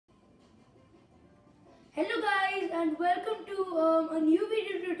Hello guys and welcome to a new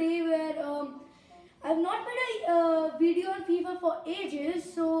video today where I've not made a video on FIFA for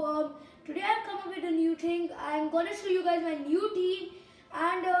ages, so today I've come up with a new thing. I'm gonna show you guys my new team,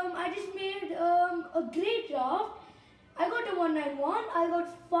 and I just made a great draft. I got a 191, I got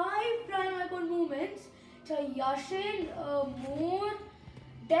 5 prime icon movements, so Yashin, Moore,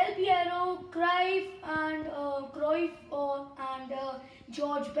 Del Piero, Cruyff and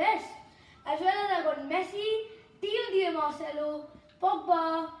George Best. As well as I got Messi, Theo Marcelo,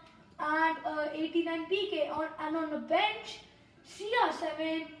 Pogba, and 89 PK. And on the bench,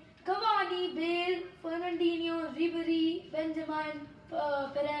 CR7, Cavani, Bale, Fernandinho, Ribery, Benzema, and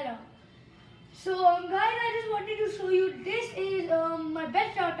Pereira. So guys, I just wanted to show you, this is my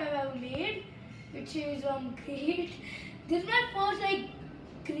best draft I've ever made, which is great. This is my first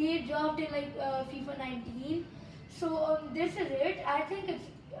great draft in FIFA 19. So this is it. I think it's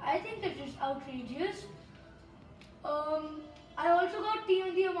just outrageous. I also got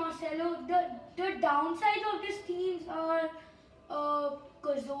Theo Marcelo. The downsides of this teams are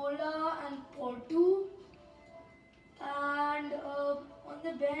Cazorla and Porto. And on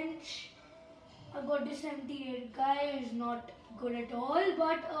the bench, I got this 78 guy who's not good at all.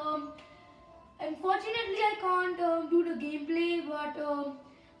 But unfortunately, I can't do the gameplay. But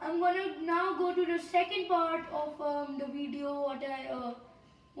I'm gonna now go to the second part of the video. What I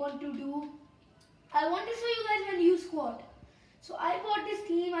want to do. I want to show you guys my new squad. So I bought this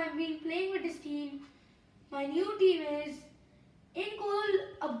team. I've been playing with this team. My new team is in goal,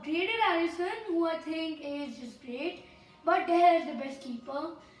 upgraded Alisson, who I think is just great. But there is the best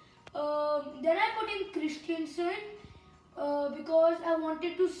keeper. Then I put in Christensen because I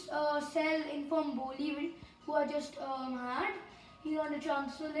wanted to sell Inform Boli, who I just had. He's on the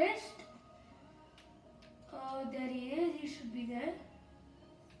transfer list. There he is. He should be there.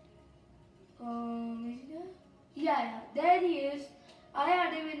 Is he there? Yeah, there he is. I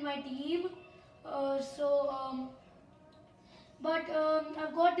had him in my team. But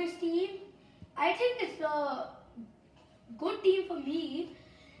I've got this team. I think it's a good team for me.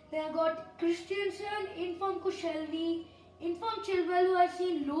 Then I got Christensen, Inform Koscielny, Inform Chilwell, who I've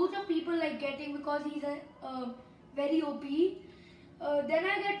seen loads of people getting because he's a very OP. Then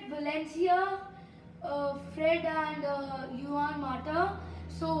I get Valencia, Fred, and Juan Mata.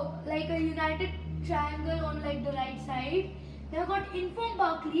 So like a united triangle on the right side. Then I got Inform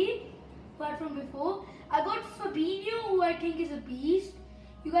Barkley, apart from before. I got Fabinho, who I think is a beast.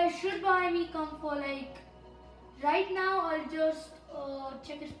 You guys should buy me. Come for right now. I'll just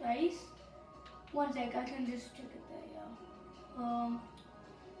check his price. One sec, I can just check it there. Yeah.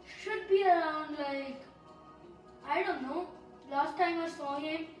 Should be around I don't know. Last time I saw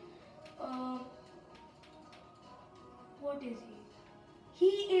him. What is he?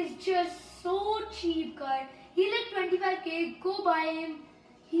 He is just so cheap, guys. He's 25k. Go buy him.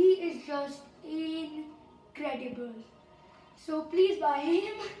 He is just incredible. So please buy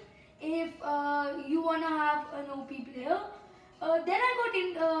him if you wanna have an OP player. Then I got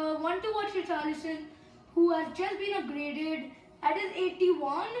in want to watch Richarlison, who has just been upgraded. At his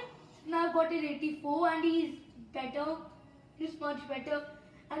 81, now I've got his 84, and he's better. He's much better.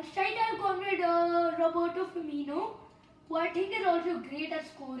 And straight I've gone with Roberto Firmino, who I think is also great at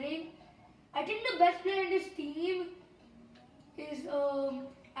scoring. I think the best player in this team is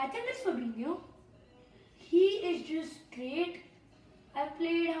I think it's Fabinho. He is just great. I've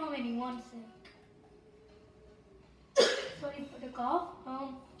played how many? One sec. Sorry for the cough.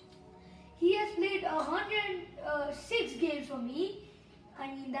 He has played 106 games for me. I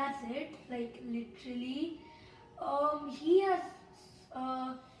mean, that's it. Literally. He has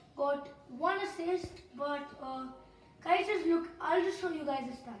got 1 assist, but guys, just look. I'll just show you guys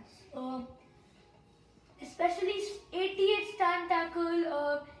the stats. Especially 88 stand tackle,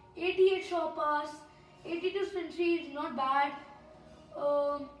 88 short pass, 82 sprint speed, not bad.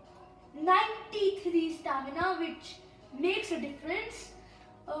 93 stamina, which makes a difference.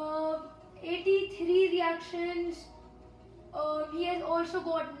 83 reactions. He has also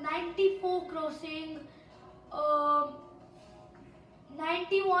got 94 crossing,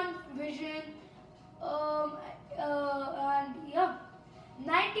 91 vision, and yeah,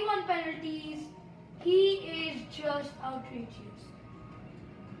 91 penalties. He is just outrageous.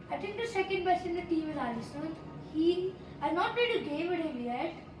 I think the second best in the team is Alisson. I've not played a game with him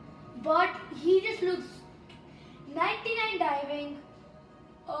yet, but he just looks 99 diving,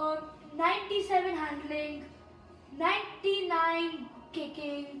 97 handling, 99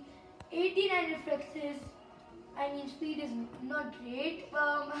 kicking, 89 reflexes. I mean, speed is not great,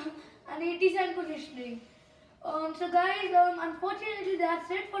 and 87 positioning. So guys, unfortunately that's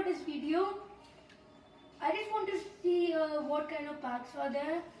it for this video. I just want to see what kind of packs are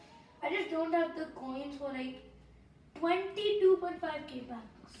there. I just don't have the coins for like 22.5k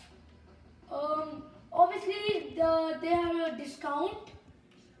packs. Obviously they have a discount.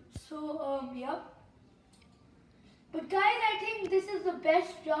 So yeah. But guys, I think this is the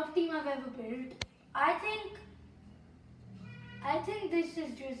best draft team I've ever built. I think this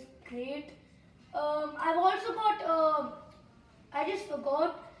is just great. I've also got. I just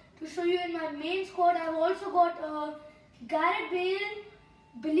forgot to show you in my main squad. I've also got Gareth Bale.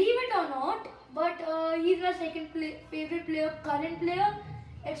 Believe it or not, but he's my second favorite player, current player,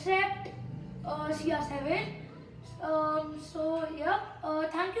 except CR7. So yeah,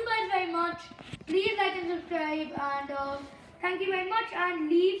 thank you guys very much. Please like and subscribe, and thank you very much. And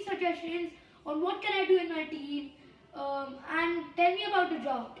leave suggestions on what can I do in my team, and tell me about the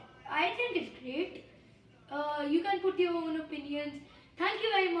draft. I think it's great. You can put your own opinions. Thank you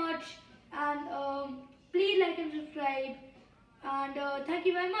very much, and please like and subscribe. And thank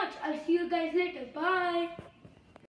you very much. I'll see you guys later. Bye.